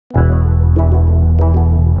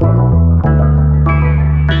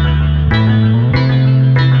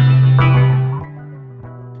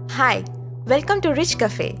Welcome to Rich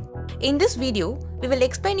Cafe. In this video, we will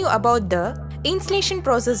explain you about the installation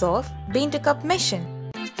process of bean to cup machine.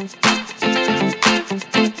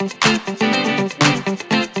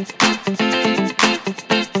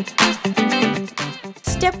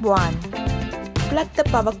 Step 1. Plug the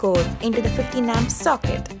power cord into the 15 amp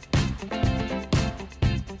socket.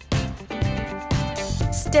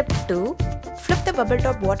 Step 2. Flip the bubble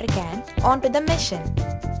top water can onto the machine.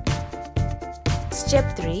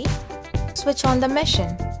 Step 3. Switch on the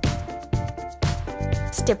machine.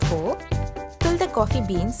 Step 4. Fill the coffee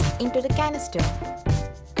beans into the canister.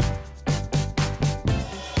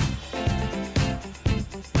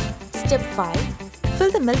 Step 5.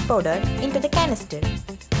 Fill the milk powder into the canister.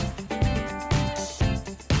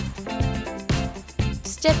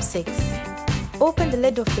 Step 6. Open the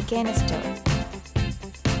lid of the canister.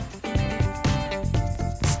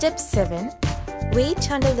 Step 7.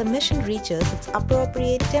 Wait until the machine reaches its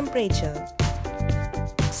appropriate temperature.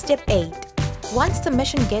 Step 8. Once the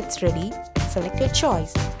machine gets ready, select your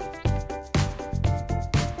choice.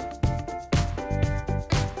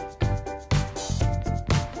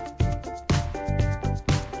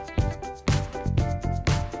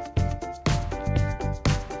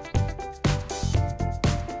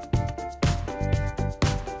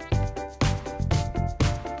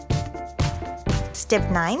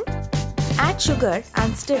 Step 9. Add sugar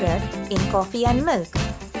and stir it in coffee and milk.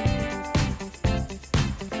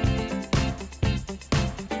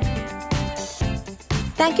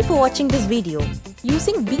 Thank you for watching this video.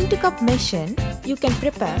 Using bean to cup machine, you can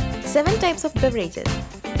prepare 7 types of beverages.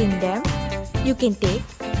 In them, you can take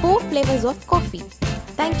 4 flavors of coffee.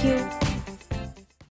 Thank you.